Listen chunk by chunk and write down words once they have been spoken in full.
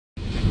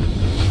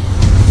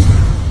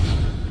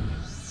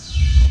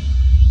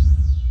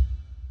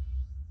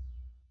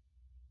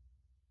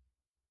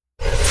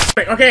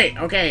Okay,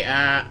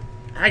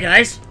 hi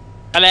guys.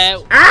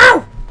 Hello.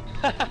 Ow!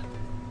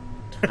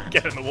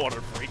 Get in the water,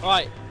 freak.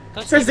 Right.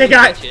 Says the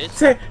guy.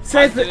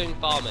 Says doing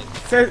farming.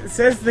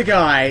 Says the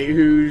guy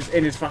who's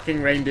in his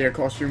fucking reindeer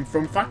costume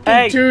from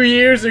fucking 2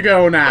 years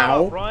ago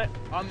now. Right,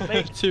 I'm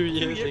making 2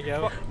 years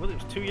ago. Well, it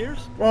was 2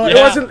 years. Well,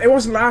 Yeah. it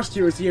wasn't last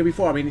year. It was the year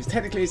before. I mean, it's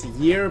technically a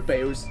year, but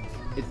it's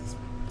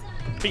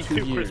Been 2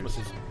 two years.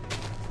 Christmases.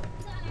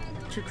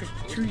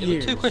 Two It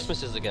years. was 2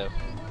 Christmases ago.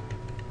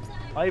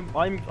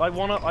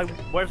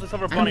 Where's this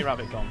other bunny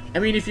rabbit gone? I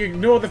mean, if you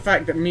ignore the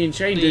fact that me and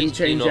Shane Please didn't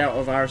change do not. out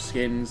of our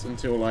skins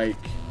until like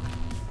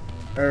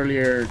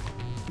earlier,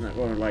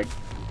 well, like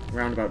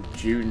around about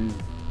June.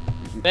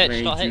 Bitch,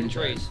 May, start hitting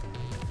June time. trees.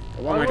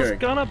 What am I was doing?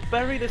 gonna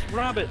bury this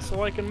rabbit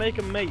so I can make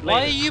a mate later.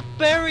 Why are you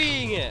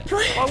burying it?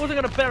 I wasn't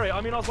gonna bury it.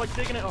 I mean, I was like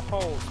digging it a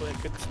hole so it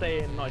could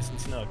stay in nice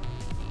and snug.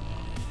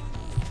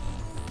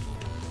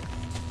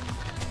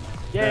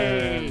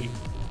 Yay!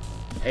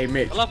 Hey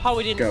Mitch. I love how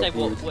we didn't Go say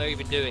forward. what we're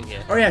even doing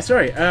here. Oh yeah,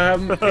 sorry.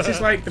 This is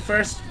like the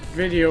first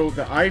video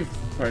that I've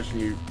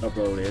personally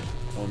uploaded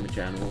on the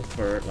channel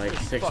for like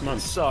 6 Fucking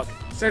months. suck.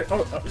 So,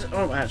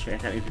 actually, I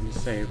can't even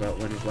say about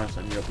when was the last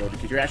time you uploaded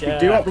because you actually Yeah.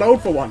 do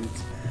upload for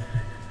once.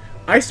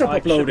 I stopped I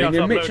should be uploading able to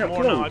and Mitch upload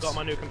more now. I uploads. got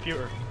my new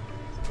computer.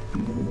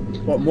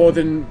 What, more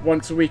than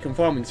once a week on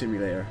Farming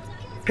Simulator?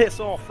 Piss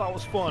off. That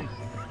was fun.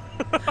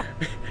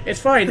 It's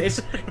fine.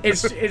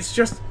 It's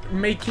just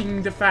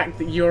making the fact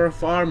that you're a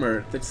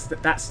farmer.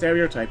 That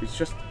stereotype. It's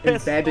just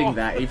Piss embedding off.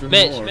 that even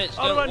Mitch, more. Mitch,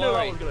 How did I don't know that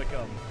worry. was gonna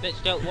come?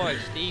 Mitch, don't worry.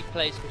 Steve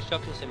plays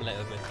Construction Simulator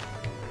with me.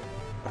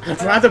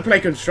 I'd rather play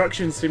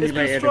Construction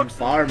Simulator than It's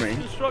farming.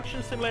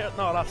 Construction Simulator.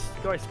 No, that's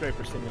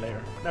Skyscraper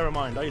Simulator. Never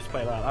mind. I used to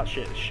play that. That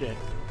shit is shit.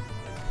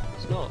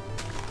 It's not.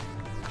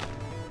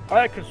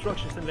 I had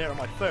Construction Simulator on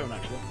my phone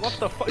actually. What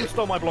the fuck? You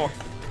stole my block.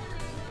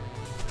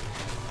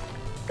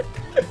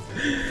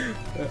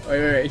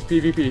 Wait, is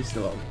PvP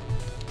still on?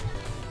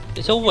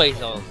 It's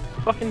always on.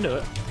 Fucking do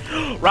it.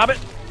 Rabbit!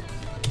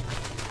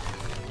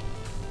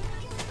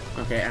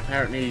 Okay,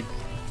 apparently,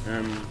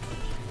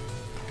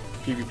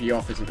 PvP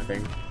off isn't a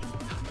thing.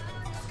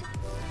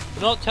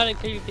 We're not turning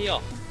PvP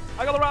off.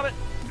 I got the rabbit!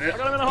 I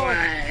got him in a hole!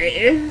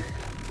 Right.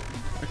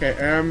 Okay,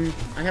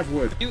 I have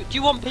wood. Do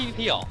you want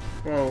PvP off?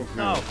 Well,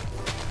 no. No.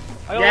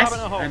 I got Yes, a rabbit in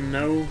a hole. and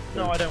no.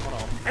 No, I don't want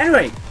to.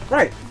 Anyway,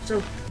 right, so,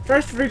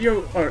 first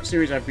video, or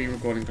series I've been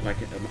recording for like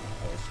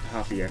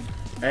half a year.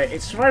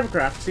 It's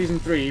SurvivalCraft Season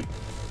 3,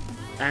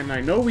 and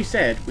I know we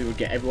said we would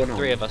get everyone on.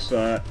 3 of us.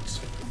 But,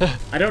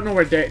 I don't know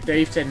where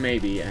Dave said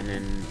maybe, and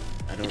then,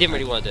 I don't He didn't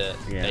really want to do it,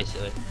 Yeah.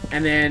 basically.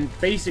 And then,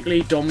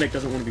 basically, Dominic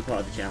doesn't want to be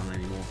part of the channel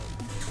anymore.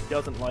 He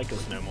doesn't like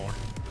us no more.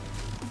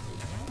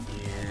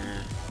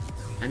 Yeah.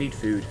 I need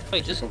food.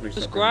 Wait, I should probably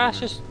does stop grass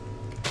doing just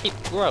keep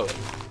growing?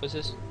 Was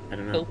this that. I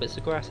don't little know. bits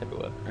of grass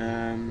everywhere?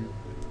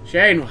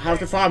 Shane, how's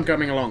the farm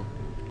coming along?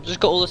 Just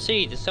got all the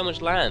seeds. There's so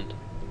much land.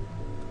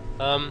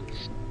 I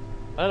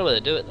don't know where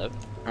to do it though.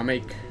 I'll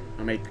make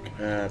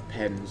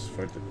pens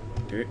for the.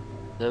 Do it.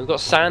 No, we've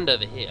got sand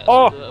over here.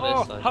 Oh! So we'll do it over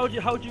this side.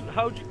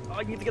 How'd you,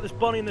 I need to get this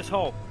bunny in this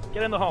hole.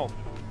 Get in the hole.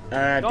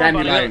 on,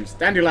 Dandelions.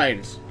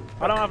 Dandelions.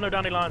 I don't have no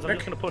dandelions, I'm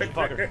just gonna push the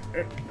fucker.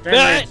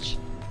 Mitch!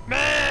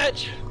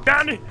 Mitch!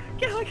 Dandy!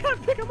 I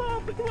can't pick him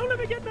up! He won't let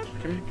me get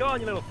them! Go on,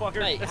 you little fucker.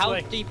 Mate, this how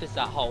way. deep is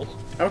that hole?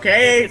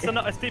 Okay.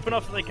 It's deep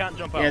enough so they can't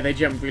jump out. Yeah, they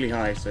jump really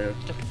high, so.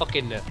 Just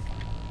fucking Nope,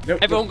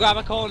 everyone nope. grab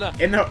a corner.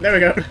 In the, there we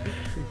go.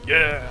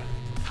 Yeah!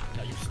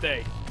 Now you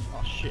stay.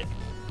 Oh shit.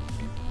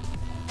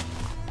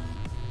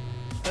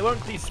 They won't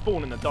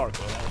despawn in the dark,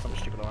 will they? That's something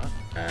stupid like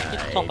that. Keep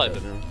the top I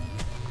open. don't know.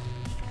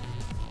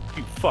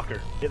 You fucker.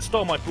 It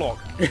stole my block.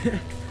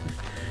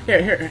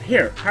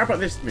 Here. How about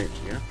this, Mitch?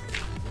 Yeah.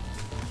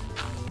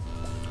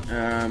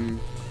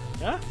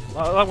 Yeah?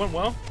 That went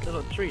well. There's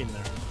a tree in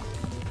there.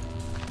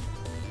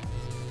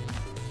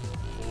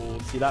 Oh,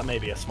 see, that may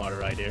be a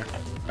smarter idea.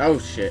 Oh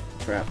shit!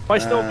 Crap. If I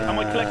still, am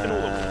I collecting all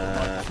of them? Or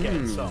am I just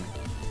getting some?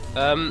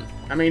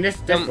 I mean,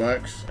 this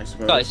works, I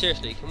suppose. Guys,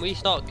 seriously, can we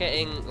start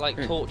getting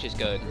like torches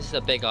going? This is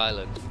a big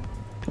island.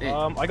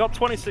 I got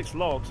 26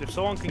 logs. If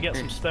someone can get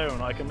some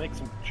stone, I can make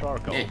some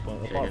charcoal. But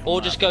apart from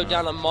Or that, just go no.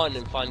 down a mine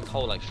and find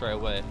coal like straight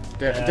away.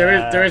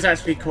 There is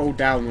actually coal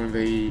down one of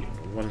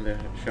the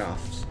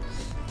shafts.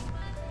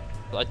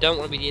 But I don't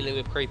want to be dealing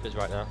with creepers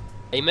right now.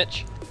 Hey,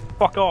 Mitch.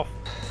 Fuck off.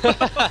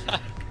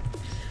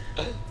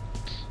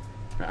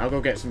 I'll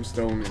go get some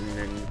stone and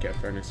then get a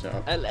furnace set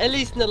up. At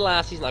least in the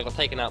last season, I got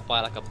taken out by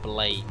like a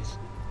blaze.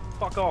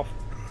 Fuck off.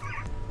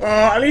 Oh,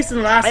 at least in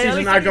the last Hey, at season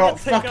least I didn't got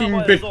get taken out fucking by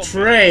a zombie, for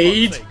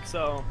betrayed. fuck's sake,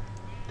 so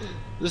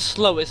The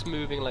slowest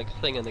moving like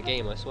thing in the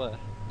game, I swear.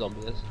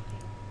 Zombie is.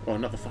 Well,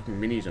 not the fucking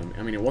mini zombie.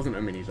 I mean, it wasn't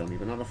a mini zombie,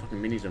 but not the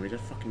fucking mini zombie. They're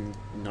fucking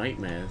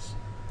nightmares.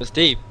 It's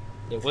deep.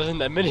 It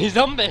wasn't a mini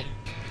zombie.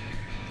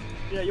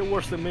 yeah, you're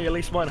worse than me. At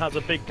least mine has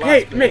a big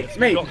Hey, blast.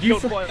 mate, You got you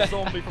killed by a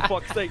zombie for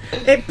fuck's sake.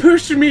 It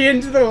pushed me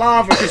into the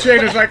lava because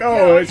Shane was like,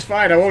 "Oh, it's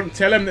fine. I won't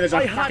tell him that there's a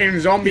I had- fucking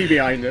zombie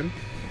behind him."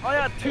 I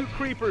had 2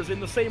 creepers in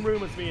the same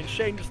room as me, and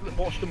Shane just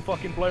watched them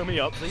fucking blow me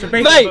up. So So he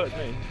basically- hurts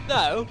me.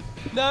 No.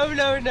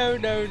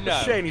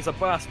 Shane, he's a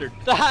bastard.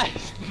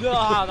 That's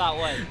not how that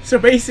went. So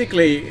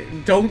basically,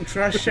 don't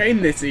trust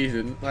Shane this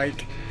season.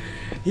 Like,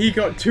 he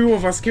got 2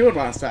 of us killed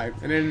last time,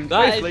 and then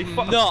That is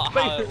Basically, not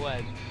how it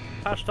went.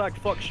 Hashtag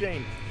fuck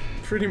Shane.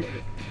 pretty much.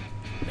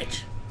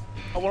 Mitch,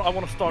 I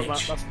want to start that.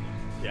 Mitch. That's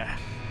yeah.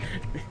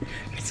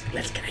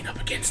 let's gang up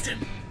against him.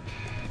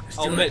 Let's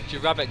Oh, do it. Mitch,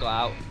 your rabbit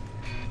got out.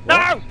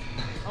 No!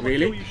 I'm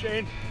Really? gonna kill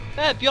you, Shane.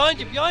 Yeah, behind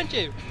you, behind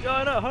you. Yeah,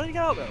 I know. How did he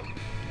get out though?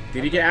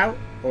 Did he get out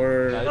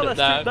or? No.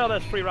 No,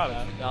 there's 3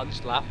 rabbits. No, I'm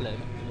just laughing at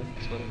him.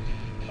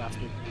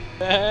 Bastard.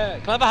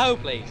 Can I have a hoe,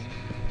 please?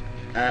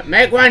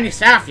 Make one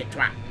yourself, you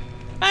twat.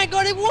 I ain't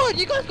got any wood.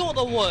 You guys got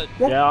the wood.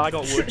 What? Yeah, I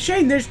got wood.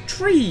 Shane, there's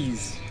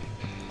trees.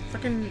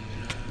 Fucking you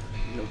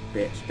little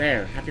bitch.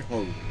 There, have your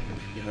hoe.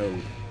 Your hoe.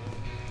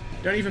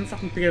 Don't even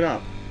fucking pick it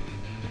up.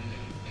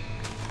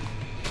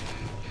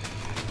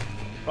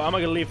 But I'm not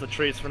gonna leave the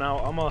trees for now.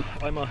 I'm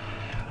a.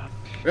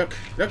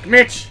 Look,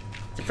 Mitch.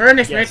 It's a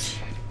furnace, Yes.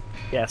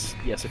 Mitch.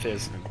 Yes, it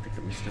is. I'm pick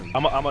up my stone.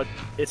 I'm a.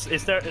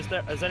 Is there?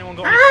 Has anyone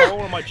got any Ah! coal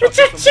or am I It's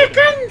chucking a some wood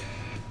in? chicken.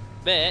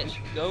 Mitch,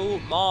 go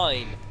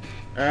mine.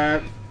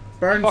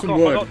 Burn Fuck some off,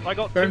 wood. I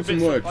got Burn 2 some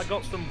bits. wood. I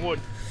got some wood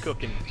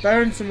cooking.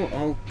 Burn some wood.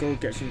 I'll go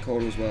get some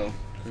coal as well,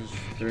 because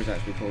there is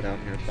actually coal down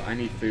here. But I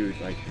need food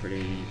like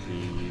pretty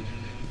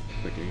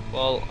quickly.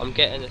 Well, I'm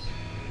getting this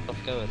stuff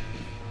going.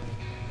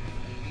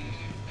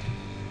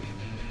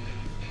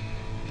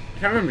 I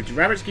can't remember. Do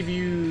rabbits give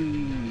you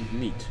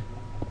meat?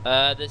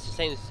 That's the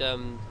same as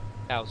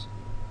cows.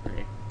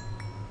 Okay.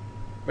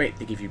 Wait,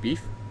 they give you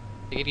beef?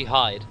 They give you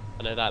hide.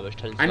 I know that, which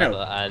turns I know.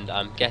 leather, and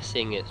I'm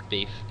guessing it's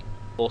beef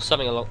or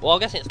something along. Well, I'm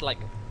guessing it's like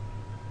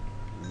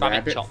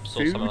rabbit chops or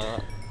food? something like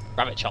that.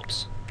 Rabbit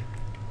chops.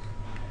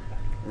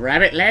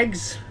 Rabbit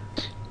legs?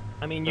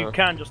 I mean, you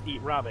can just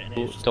eat rabbit and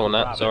it's just Don't want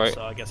that, rabbit, sorry.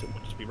 so I guess it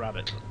would just be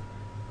rabbit.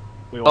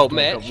 We Oh, all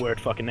make Mitch. up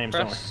weird fucking names,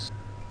 don't we? Press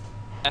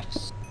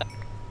F7.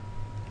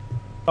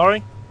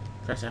 Sorry?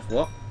 Press F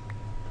what?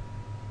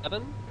 I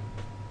think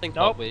Nope.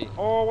 probably.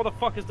 Oh, what the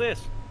fuck is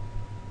this?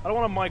 I don't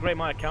want to migrate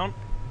my account.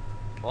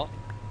 What?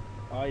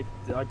 I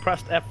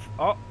pressed F.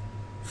 Oh,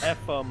 F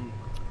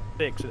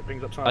 6. It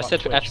brings up something I about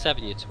said Twitch.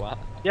 F7, you twat.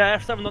 Yeah,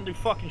 F7 don't do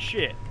fucking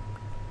shit.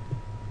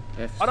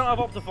 F. I don't have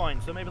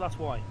Optifine, so maybe that's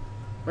why.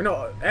 Well,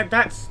 no,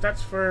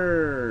 that's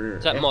for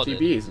Is that FTB,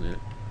 modded? isn't it?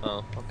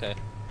 Oh, okay.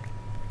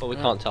 Well, we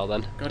Oh, can't tell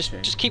then.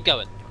 gotcha. Just keep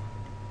going.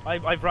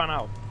 I've ran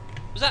out.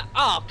 Was that?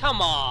 Oh,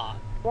 come on!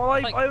 Well, I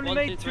Like, only 1,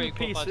 made 2, 3, 2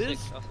 4, 5, 6.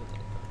 pieces.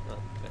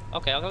 Oh,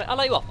 okay, I'll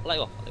let you off. I'll let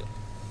you off.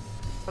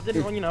 I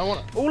didn't, you know, I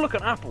want to. Oh, look,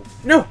 an apple.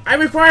 No, I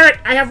require it.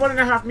 I have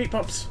 1.5 meat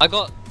pops. I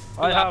got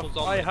 2 apples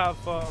on me.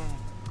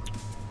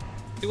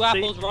 2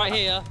 apples right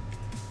here.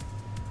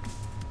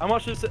 How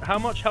much is it? How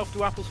much health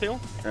do apples heal?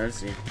 Let's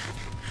see.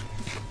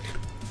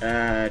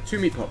 2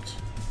 meat pops.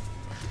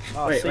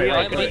 Ah, Wait, see, wait, I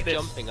wait, can wait. eat this.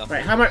 Jumping up.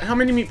 Right, how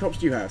many meat pops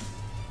do you have?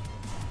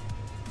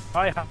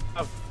 I have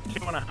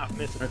 2.5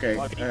 missing. Okay,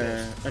 so I can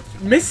eat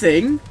this.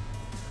 missing?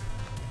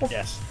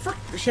 Yes. Fuck,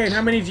 Shane,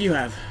 how many do you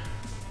have?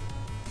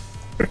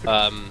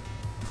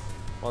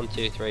 1,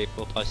 2, 3,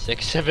 4, 5,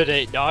 6, 7,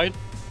 8, 9.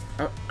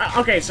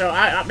 Okay, so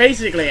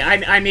basically,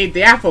 I need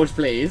the apples,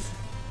 please.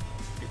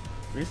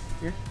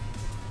 Yeah.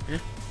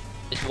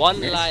 It's 1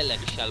 Mitch. lilac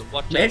shall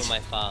watch Mitch. over my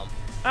farm.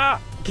 Ah!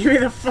 Give me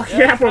the fucking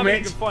Yeah, apple, tell me you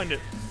Mitch. can find it.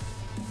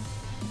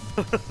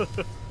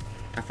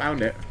 I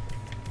found it.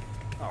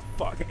 Oh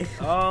fuck.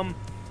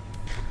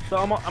 So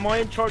am I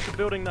in charge of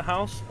building the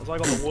house? As I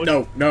got the wood.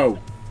 No.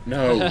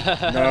 No?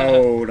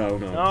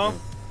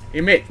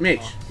 Hey, Mitch,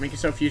 make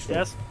yourself useful.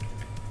 Yes.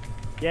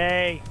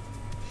 Yay.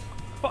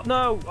 But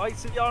no, I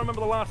remember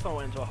the last time I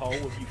went into a hole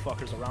with you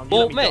fuckers around. You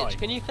Well, let me Mitch, die.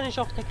 can you finish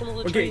off taking all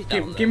the Well, trees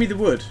down give me the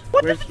wood.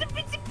 Where's-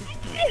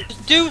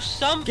 Just do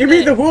something! Give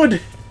me the wood!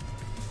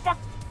 Fuck!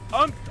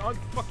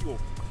 Fuck you all.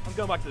 I'm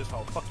going back to this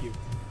hole. Fuck you.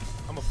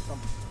 I'm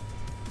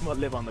gonna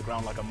live on the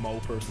ground like a mole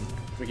person.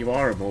 Well, you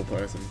are a mole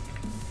person.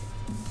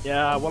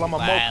 Yeah, well I'm a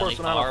mole Wily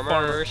person and a farmer.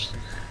 farmers.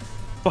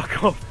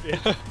 Fuck off,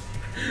 yeah.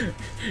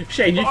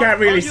 Shane, you Well, can't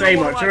really you say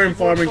the one much. who You're in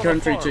actually works farming on a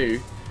country farm.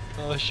 too.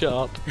 Oh, shut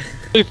up. To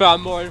be fair,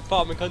 I'm more in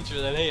farming country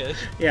than he is.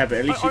 Yeah, but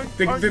at least Aren't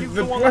the you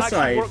the one plus that actually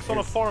side. works on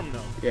a is- farm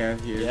though? Yeah,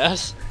 he is.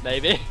 Yes,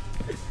 maybe.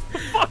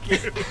 Fuck you!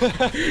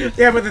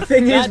 Yeah, but the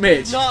thing is, That Mitch.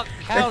 does not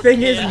The count thing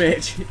here. is,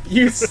 Mitch.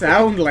 You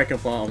sound like a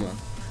farmer.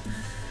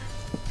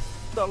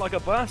 Not like a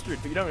bastard,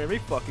 but you don't hear me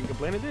fucking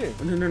complaining, do you?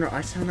 No.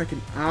 I sound like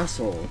an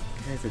asshole.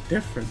 There's a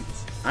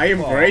difference. I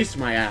embrace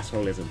my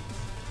assholism.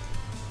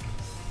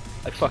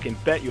 I fucking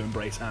bet you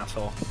embrace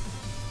asshole.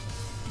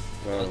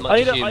 Not as Well, much I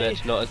as don't- you, I-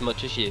 Mitch, not as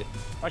much as you.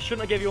 I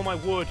shouldn't have gave you all my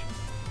wood.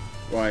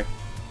 why?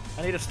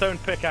 I need a stone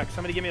pickaxe.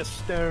 Somebody give me a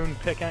stone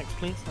pickaxe,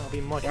 please. That'll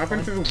be much What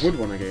happened to fun. the wood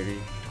one I gave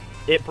you?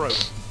 It broke.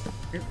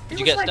 It you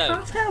was get like stone?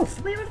 half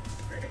health. We were...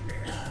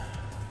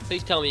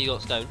 Please tell me you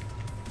got stone.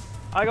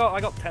 I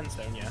got 10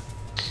 stone, yeah.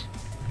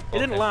 It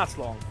didn't Okay. last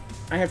long.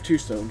 I have 2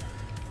 stone.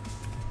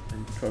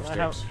 And 12 I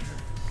have- sticks.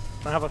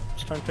 Can I have a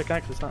stone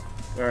pickaxe? Is that?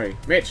 Sorry.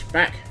 Mitch,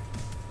 back.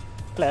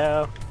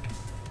 Hello.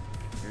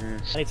 Yeah.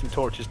 I need some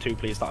torches too,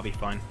 please. That'll be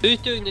fine. Who's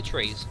doing the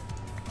trees?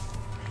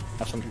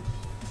 Have some.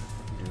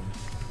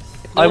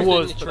 If no I one's doing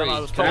was, the but then I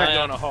trees, was can told I,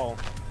 down a hole.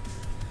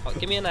 oh,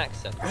 give me an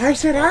axe then. I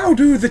said I'll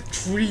do the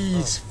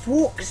trees.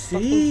 Fuck's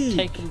Fucking sake.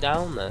 take him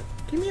down there.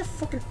 Give me a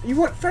fucking.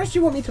 First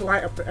you want me to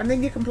light up, and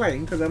then you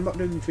complain because I'm not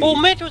doing the trees. Well,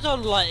 Mitch was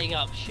on lighting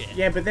up shit.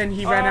 Yeah, but then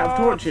he ran out of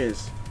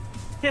torches.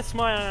 Kiss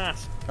my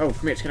ass. Oh,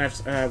 Mitch, can I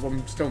have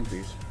one stone,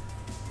 please?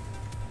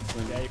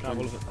 Yeah, you can have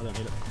all of it. I don't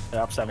need it. Yeah,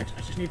 I have 7.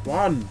 I just need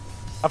one.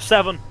 I have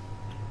 7.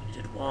 I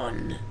needed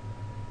one.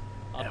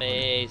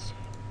 Puppies.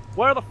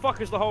 Where the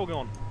fuck is the hole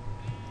going?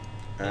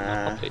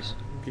 Puppies.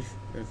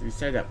 You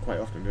say that quite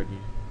often, don't you?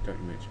 Don't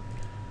you, Mitch?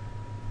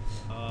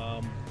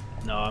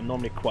 No, I'm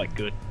normally quite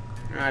good.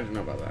 I don't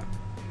know about that.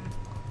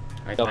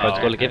 I've got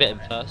to give it him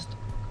first.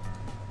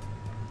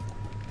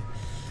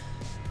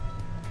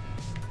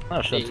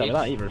 I shouldn't tell you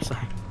that either. So.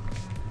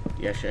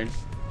 Yeah, Shane.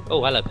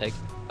 Oh, hello, pig.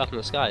 Up in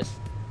the skies.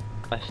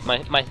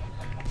 My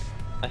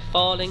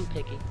falling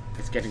piggy.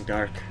 It's getting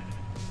dark.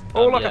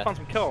 Oh, look, yeah. I found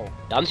some coal.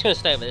 I'm just gonna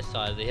stay over this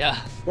side of the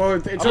Well,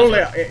 it's all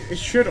lit. It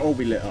should all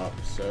be lit up.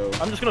 So.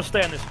 I'm just gonna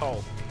stay in this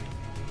hole.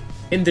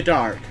 In the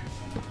dark.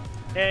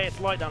 Yeah, it's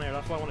light down here.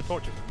 That's why I want to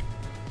torch it.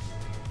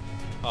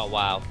 Oh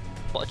wow,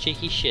 what a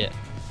cheeky shit.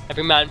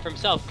 Every man for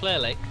himself,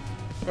 clearly.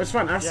 Oh, it's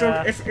fine. I've still.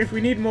 If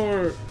we need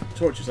more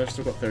torches, I've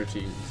still got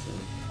 13. So.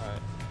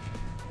 Alright.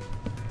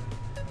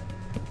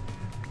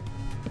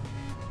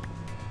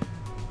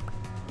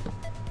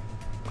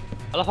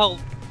 I love how.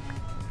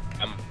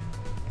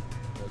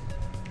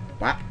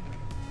 What?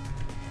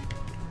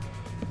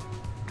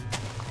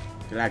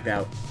 You lagged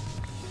out.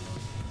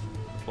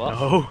 What?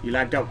 No. You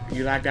lagged out.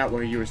 You lagged out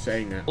when you were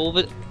saying that.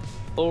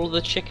 All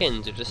the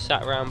chickens have just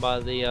sat around by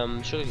the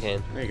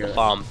sugarcane. There you go. The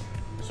farm.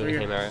 So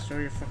Sugarcane area.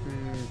 your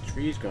fucking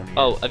trees gone here.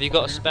 Oh, have you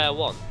got a spare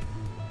one?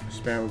 A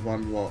spare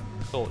one what?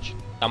 Torch.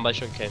 Down by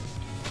sugarcane.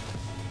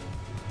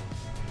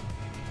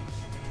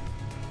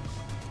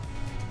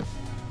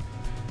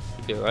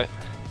 You'd be alright.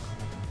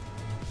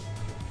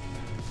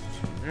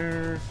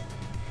 There.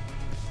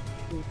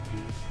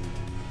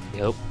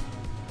 Yep.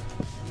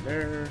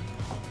 There.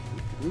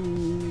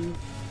 Ooh.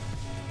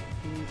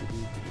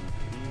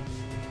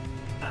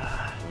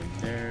 One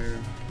there.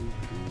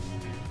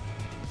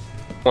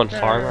 One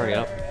farm, hurry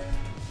up.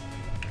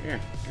 Yeah.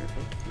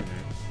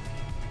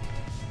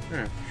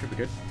 Yeah, should be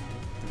good.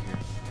 Okay.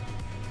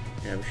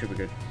 Yeah, we should be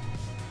good.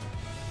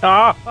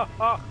 Ah!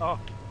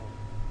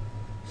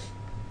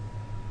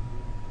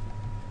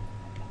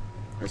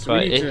 So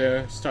Right, we need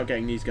to start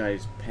getting these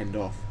guys penned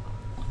off.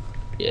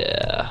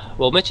 Yeah.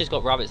 Well, Mitch has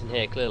got rabbits in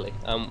here, clearly.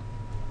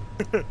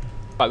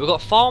 Right, we've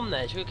got a farm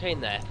there, sugarcane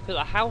there. Put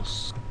a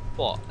house,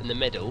 what, in the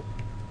middle?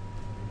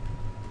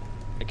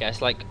 I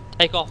guess, like,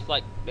 take off,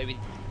 like, maybe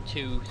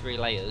 2-3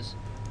 layers.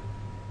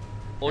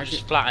 Or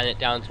just flatten it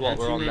down to what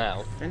we're on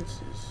now.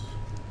 Fences.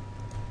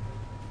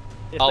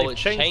 Yes, Oh, they've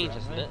it's changed changed,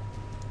 that, hasn't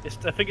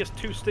it? I think it's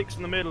 2 sticks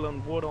in the middle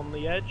and wood on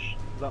the edge.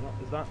 Is that not?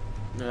 Is that?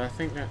 No, I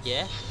think that's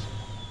Yeah.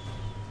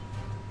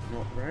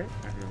 not right.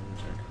 I don't know. One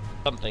sec.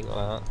 Something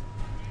like that.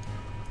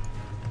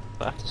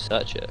 I have to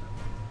search it.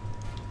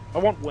 I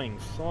want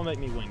wings. Someone make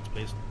me wings,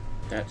 please.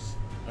 That's.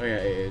 Oh yeah,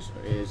 it is.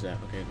 It is that.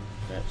 Okay,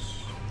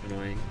 that's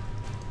annoying.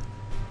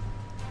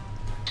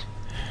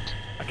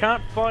 I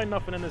can't find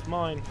nothing in this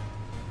mine.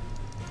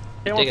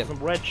 I Dig want it. some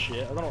red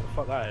shit. I don't know what the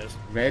fuck that is.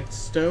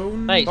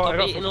 Redstone. Hey, Oh, I stop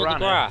got eating some all the granite.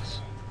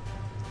 grass.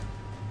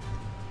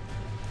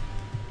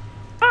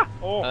 Ah!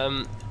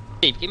 Oh.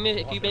 Steve, if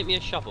you make me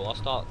a shovel, I'll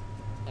start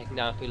taking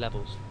down a few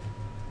levels.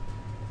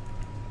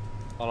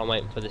 While I'm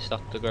waiting for this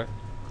stuff to grow.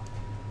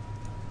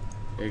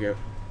 There you go.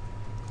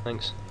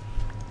 Thanks.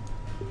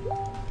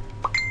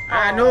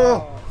 Ah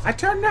no! I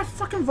turned that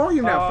fucking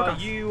volume down. Fuck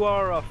off. You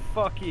are a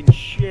fucking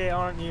shit,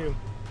 aren't you?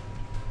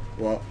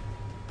 What?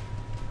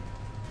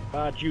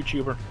 Bad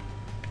YouTuber.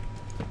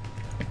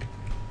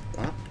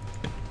 What?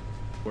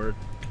 Word.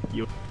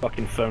 Your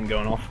fucking phone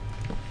going off.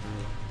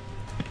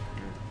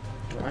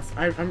 Well,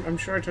 I'm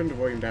sure I turned the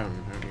volume down.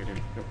 Apparently I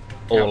didn't. Nope.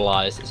 All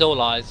lies. It's all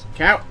lies.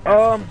 Cow.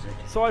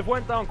 So I've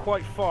went down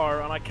quite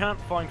far and I can't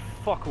find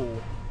fuck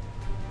all.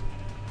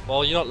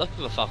 Well, you're not looking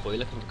for fuck all, you're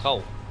looking for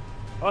coal.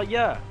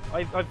 Yeah,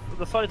 I've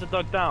decided to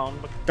dug down.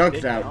 Dug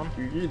dig down.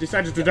 You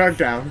decided to dug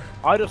down.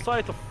 I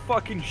decided to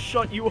fucking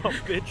shut you up,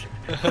 bitch.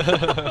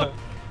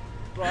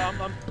 Right,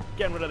 I'm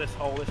getting rid of this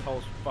hole. This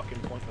hole's fucking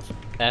pointless.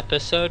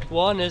 Episode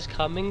 1 is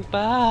coming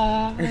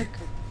back.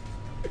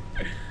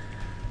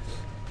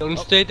 Don't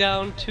stay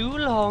down too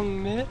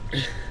long, Mitch.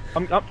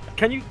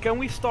 Can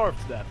we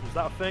starve to death? Is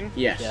that a thing?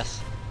 Yes.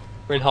 Yes.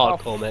 We're in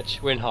hardcore,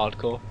 Mitch. We're in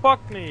hardcore.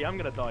 Fuck me, I'm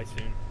gonna die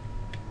soon.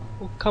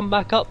 Well, come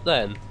back up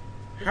then.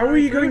 How are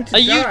you going to Are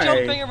die? you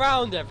jumping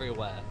around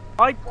everywhere?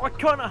 I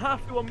kinda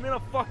have to. I'm in a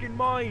fucking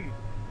mine.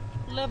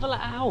 Level it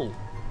out.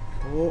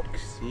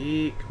 Fuck's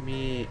sake,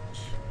 Mitch.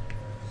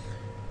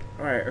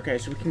 Alright, okay,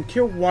 so we can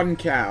kill one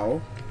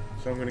cow.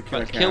 So I'm gonna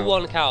kill a cow. Kill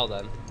one cow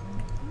then.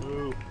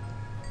 Ooh.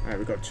 Alright,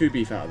 we got 2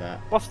 beef out of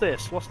that. What's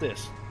this? What's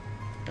this?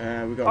 We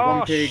got Oh,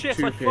 1 pig, shit,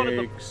 2 I flooded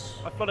pigs.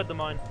 I flooded the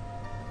mine.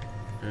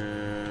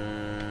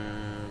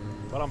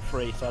 But I'm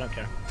free, so I don't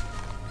care.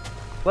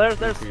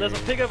 There's a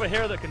pig over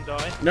here that can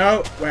die.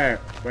 No, where?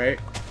 Wait.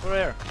 Over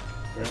here.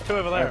 There's two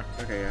over there.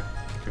 Oh, okay, yeah.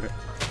 Give it.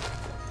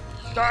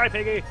 Die,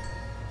 piggy!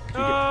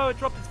 No, it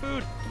dropped its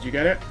food. Did you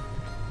get it?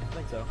 I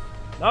think so.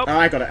 Nope. Oh,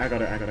 I got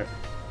it.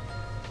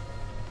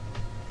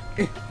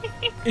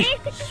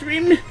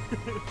 Swim!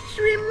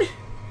 Swim!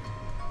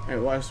 Hey,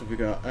 what else have we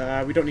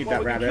got? We don't need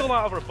that rabbit. We can kill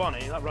that over a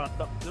bunny.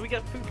 Do we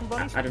get food from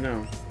bunnies? I don't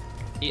know.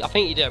 I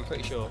think you do, I'm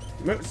pretty sure.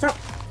 Stop!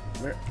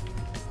 Where?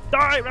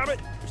 Die, rabbit!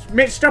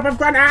 Mitch, stop! I've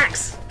got an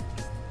axe!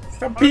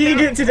 Stop beating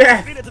it to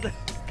death! Beat it to death.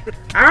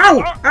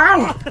 Ow!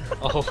 Ow!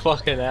 Oh,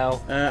 fucking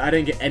hell. I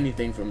didn't get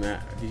anything from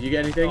that. Did you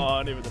get anything?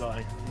 Oh, neither did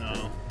I.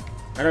 No.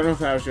 I don't know if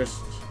that was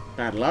just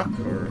bad luck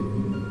or...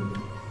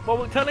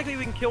 Well, technically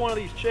we can kill one of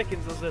these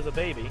chickens as there's a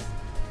baby.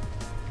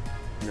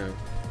 No. Don't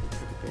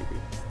kill the baby.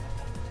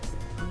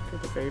 Don't kill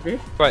the baby.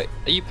 Right,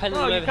 are you penning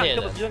No, them you over can't here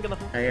kill then? it. You don't get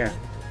enough. Oh, yeah.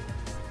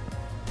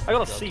 I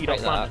got a seed. I'll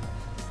Take plant that. it.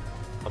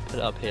 I'll put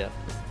it up here.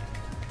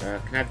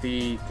 Can I have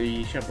the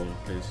shovel,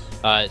 please?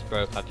 It's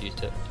broke, I've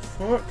used it.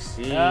 Fuck's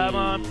sake. Come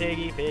on,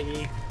 piggy,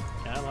 piggy.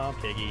 Come on,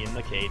 piggy, in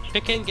the cage.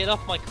 Chicken, get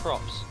off my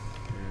crops.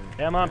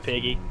 Come on,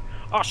 piggy.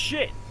 Oh,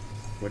 shit!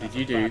 What did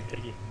you do? Bad,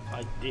 piggy.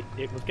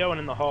 It was going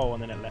in the hole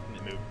and then it let me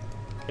move.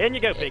 In you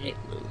go, piggy. It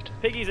moved.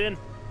 Piggy's in.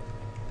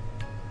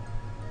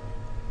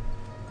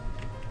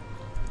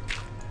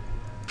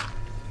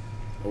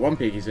 Well, one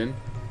piggy's in.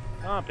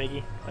 Come on,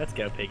 piggy. Let's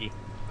go, piggy.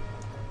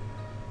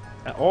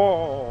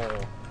 Oh!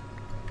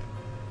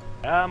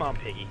 Come on,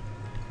 piggy.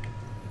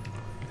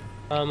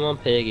 Come on,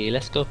 piggy,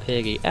 let's go,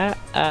 piggy. Yeah.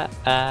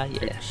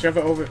 Okay, shove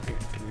it over.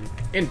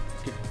 In.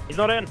 He's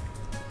not in.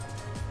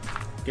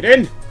 Get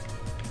in!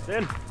 He's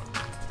in.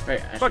 Wait,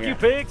 actually, Fuck you,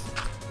 pigs!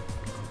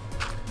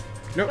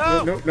 No,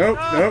 No, no, no,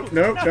 no,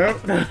 no, no,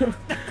 no, no.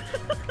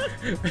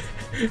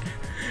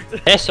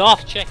 Piss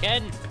off,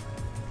 chicken!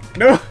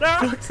 No! No.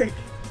 Fuck's sake.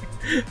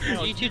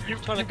 You two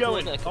trying to go go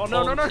in. like a Oh,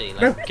 no, no, no. scene,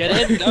 like,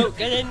 get in, go,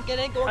 get in, go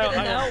on, get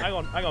in now. Hang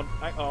on.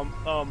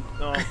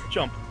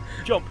 Jump.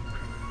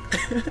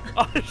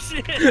 Oh,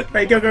 shit!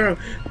 Wait, go.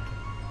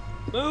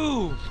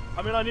 Move!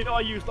 I mean, I knew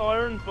I used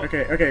iron, but...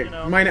 Okay. You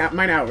know, Mine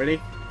out,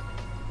 ready?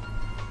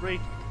 3,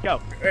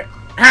 go.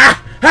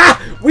 Ha!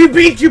 Ha! We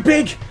beat you,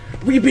 pig!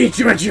 We beat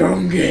you at your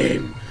own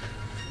game!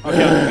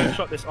 Okay, I'm going to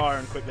chuck this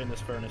iron quickly in this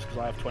furnace, because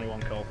I have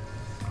 21 coal.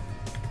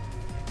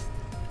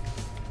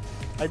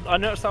 I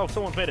noticed how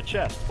someone's made a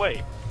chest.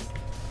 Wait.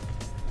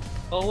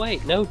 Oh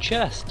wait, no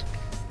chest.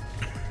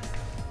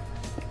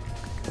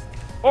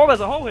 Oh,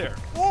 there's a hole here!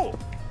 Whoa!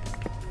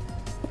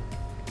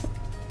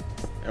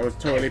 That was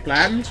totally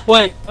planned.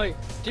 Wait, do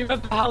you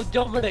remember how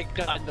Dominic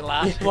died in the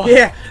last one?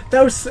 Yeah,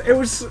 it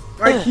was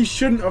like he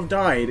shouldn't have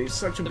died. It's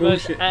such a The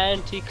bullshit. most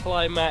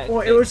anticlimactic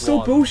Well, it was so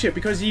one. bullshit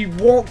because he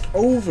walked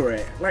over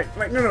it.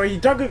 No, he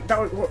dug he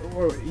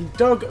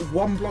dug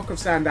one block of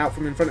sand out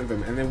from in front of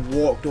him and then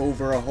walked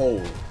over a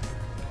hole.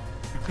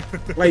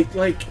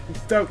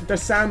 the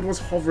sand was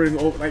hovering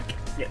over.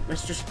 Yeah,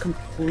 let's just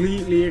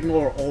completely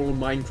ignore all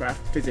Minecraft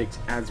physics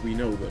as we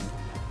know them.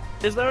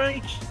 Is there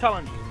any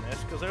challenges in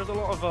this? Because there's a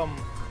lot of,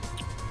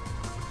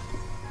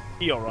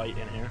 Alright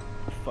in here.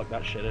 Fuck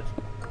that shit is.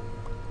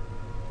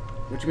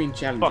 What do you mean Fuck,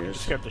 it challenges?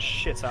 scared the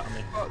shit out of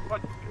me.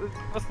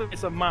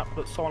 It's a map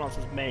that someone else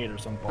has made or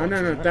something. Oh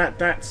no,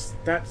 those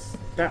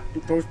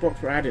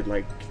blocks were added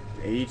like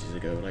ages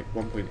ago, like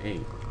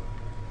 1.8.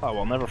 Oh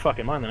well, never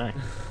fucking mind then, eh?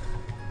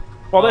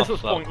 Well, this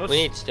was fuck. pointless. We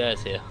need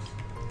stairs here.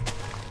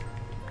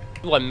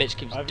 That's why Mitch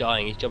keeps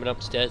dying. He's jumping up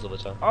the stairs all the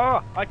time.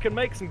 Ah, I can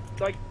make some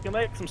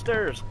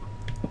stairs.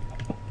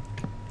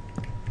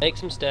 Make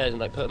some stairs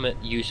and put them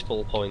at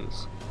useful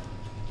points.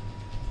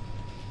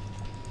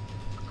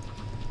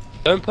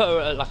 Don't put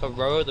a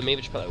row of them.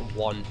 Maybe just put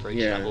one for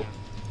each level.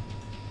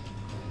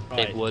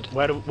 Right. Big wood.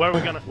 Where are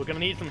we gonna? We're gonna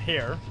need some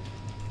here.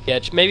 Yeah,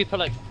 just maybe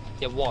put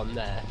one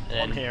there. And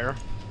One then here.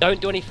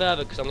 Don't do any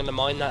further because I'm gonna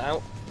mine that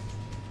out.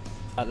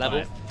 That level.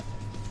 Right.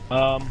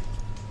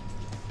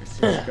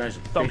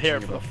 Some here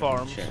for the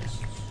farms.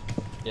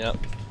 Yep.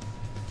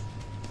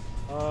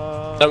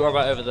 Don't worry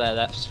about over there.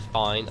 That's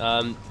fine.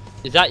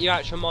 Is that your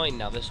actual mine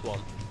now? This one.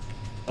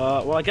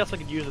 Well, I guess I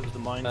could use it as the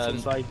mine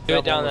since I do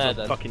it down there a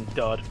then. fucking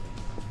dud.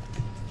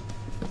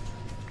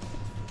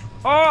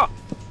 Ah!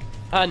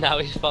 And now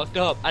he's fucked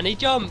up, and he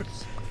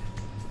jumps.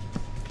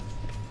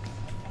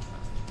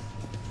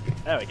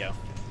 There we go.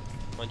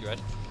 Mind you,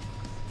 Red.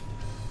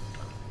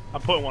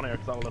 I'm putting one here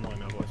because that will annoy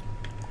me otherwise.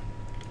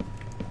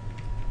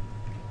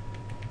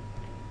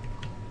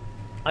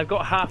 I've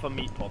got half a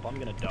meat pot. I'm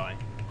gonna die.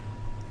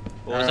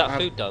 Well, was that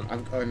food done?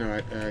 Oh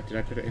no, did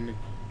I put it in?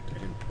 I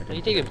didn't.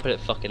 You didn't even put it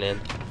fucking in.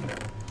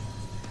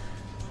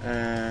 Beef.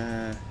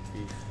 There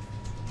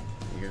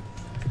you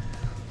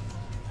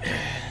go.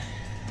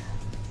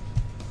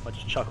 I'll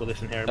just chuckle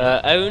this in here.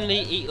 Only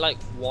eat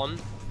one.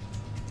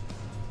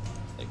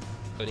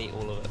 Don't eat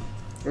all of it.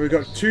 Well, we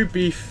got 2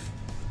 beef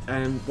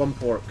and 1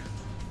 pork.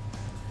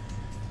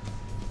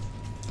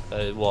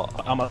 What?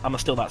 I'm gonna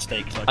steal that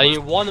steak. So I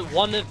mean, one of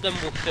them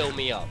will fill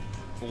me up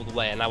all the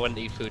way, and I won't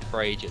need food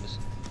for ages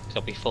because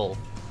I'll be full.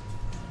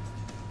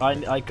 I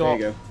There got you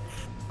go.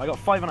 I got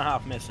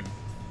 5.5 missing.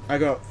 I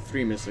got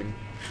 3 missing.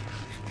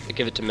 I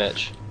give it to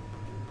Mitch.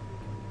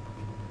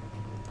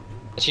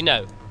 Actually,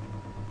 no.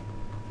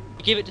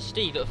 You give it to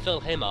Steve, it'll fill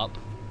him up,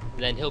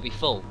 and then he'll be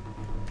full.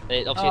 And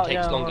it obviously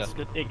takes longer. That's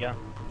good. There you go.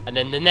 And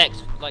then the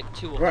next, like,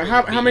 2 or 3. Right,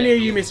 how many are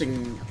you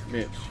missing,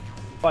 Mitch?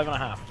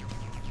 5.5.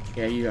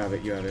 Yeah, you have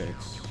it.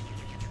 It's...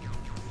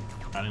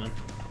 I don't know.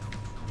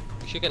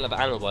 We should get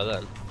another animal by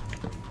then.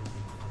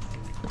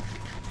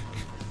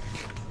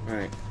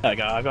 Right. There you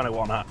go. I got it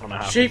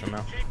 1.5 Sheep. missing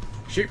now.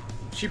 Sheep.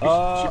 Sheep.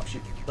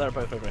 Sheep. They're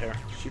both over here.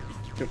 Sheep.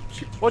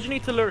 Sheep. What do you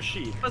need to lure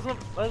sheep? There's a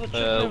chicken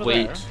over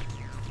wheat. there.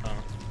 Oh.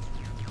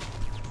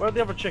 Where'd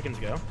the other chickens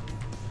go?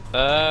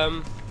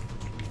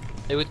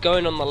 They were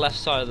going on the left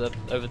side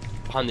of over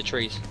behind the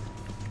trees.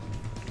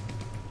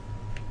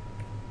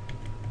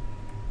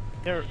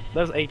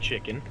 There's a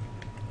chicken.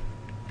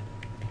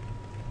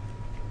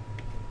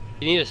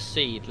 If you need a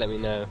seed, let me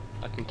know.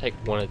 I can take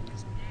one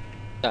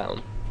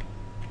down.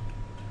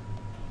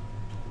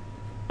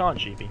 Come on,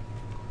 sheepy.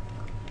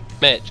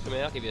 Mitch, come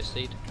here, I'll give you a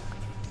seed.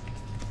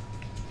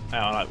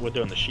 Alright, we're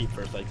doing the sheep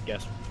first, I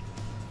guess.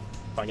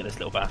 Try and get this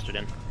little bastard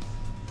in.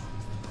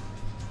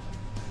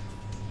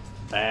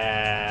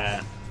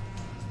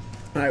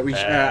 Alright, we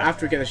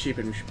after we get the sheep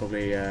in, we should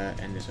probably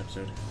end this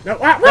episode. No,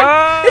 what?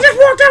 He just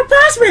walked out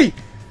past me!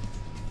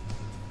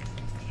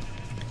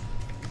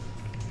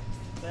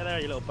 There,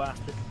 you little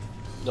bastard.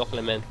 Knocking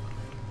him in.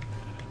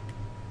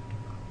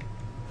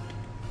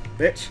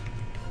 Bitch.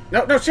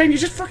 No, Shane, you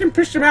just fucking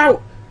pushed him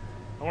out!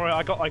 Alright,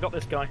 I got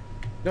this guy.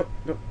 No.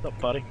 Stop,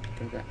 buddy.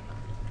 Come back.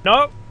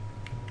 No!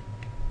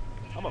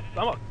 I'm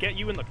gonna get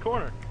you in the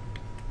corner.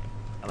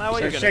 And now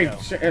where you gonna go?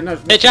 Shane, no,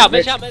 Mitch out,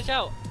 Mitch out, Mitch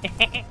out!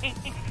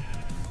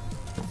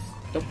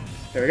 Nope.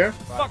 There we go.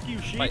 Fuck you,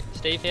 sheep! Right,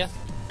 Steve here.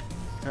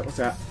 What's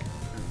that?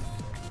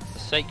 A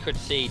sacred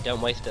seed,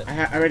 don't waste it.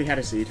 I already had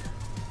a seed.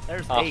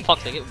 There's Oh, 8.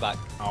 fuck, they give it back.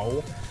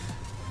 Oh.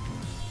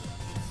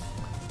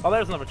 Oh,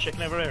 there's another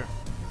chicken over here.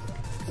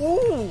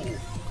 Ooh!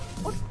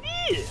 What's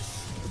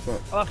this?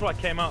 What? Oh, that's what I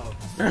came out of.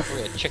 Oh,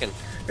 yeah, chicken.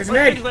 It's an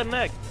What egg! is that, an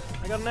egg?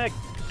 I got an egg.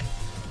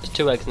 There's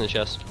 2 eggs in the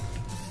chest.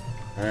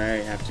 I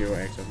have 2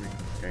 eggs on me.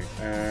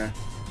 Okay.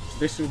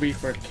 This will be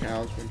for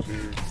cows. 1, 2,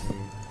 3,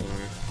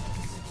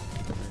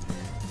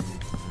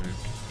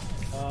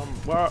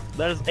 4.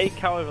 There's a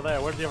cow over there.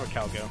 Where'd the other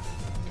cow go?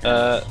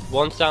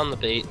 One's down the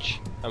beach,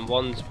 and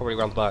one's probably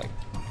round back.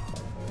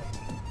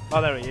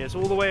 Oh, there he is,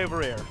 all the way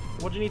over here.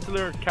 What do you need to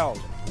lure cows?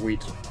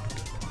 Wheat.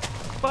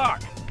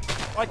 Fuck!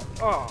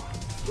 Oh.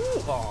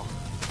 Ooh, oh.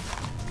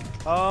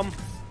 Come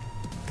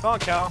on,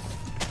 cow.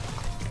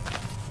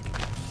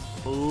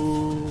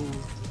 Ooh.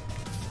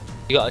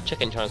 You got a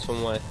chicken trying to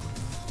swim away.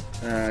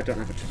 I don't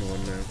have a chicken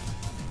one now.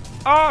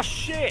 Oh,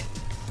 shit!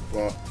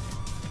 What?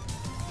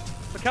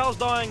 The cow's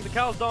dying, the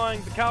cow's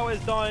dying, the cow is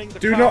dying, the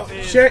Do cow not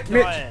is shit,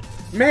 dying.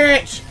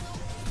 Mitch!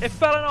 It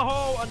fell in a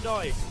hole and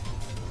died.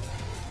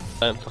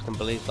 I don't fucking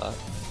believe that.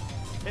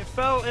 It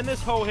fell in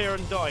this hole here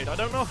and died. I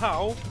don't know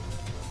how.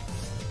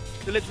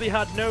 It literally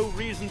had no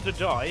reason to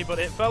die, but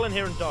it fell in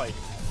here and died.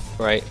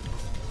 Right.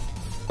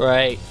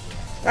 Right.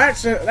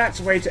 That's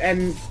a way to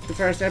end the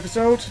first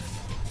episode.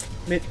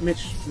 Mitch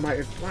might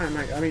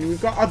have. I mean,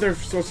 we've got other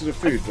sources of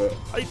food, but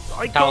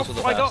I Cows were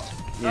the got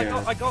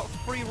best. I got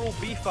 3 raw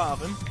beef out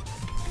of him.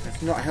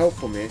 that's not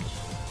helpful, Mitch.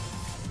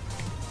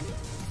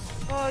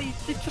 Oh,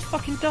 he just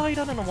fucking died.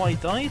 I don't know why he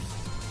died.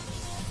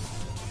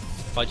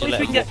 Why'd you Well,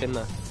 let if him we walk in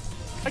there?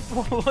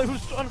 I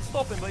was trying to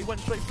stop him, but he went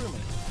straight through me.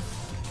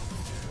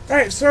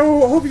 Right,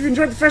 so I hope you've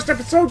enjoyed the first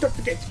episode. Don't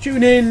forget to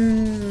tune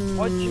in.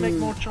 Why did you make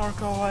more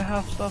charcoal? I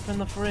have stuff in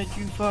the fridge,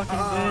 you fucking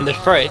bitch. In the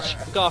fridge?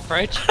 We've got a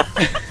fridge.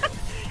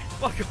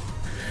 Fuck off.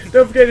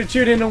 Don't forget to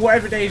tune in on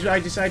whatever days I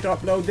decide to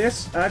upload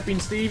this. I've been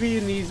Stevie,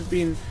 and these have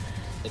been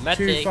The 2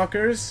 Metzey.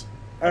 fuckers.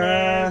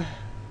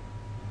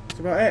 That's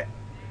about it.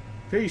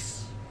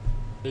 Peace.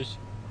 Who's-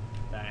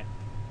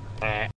 Nah.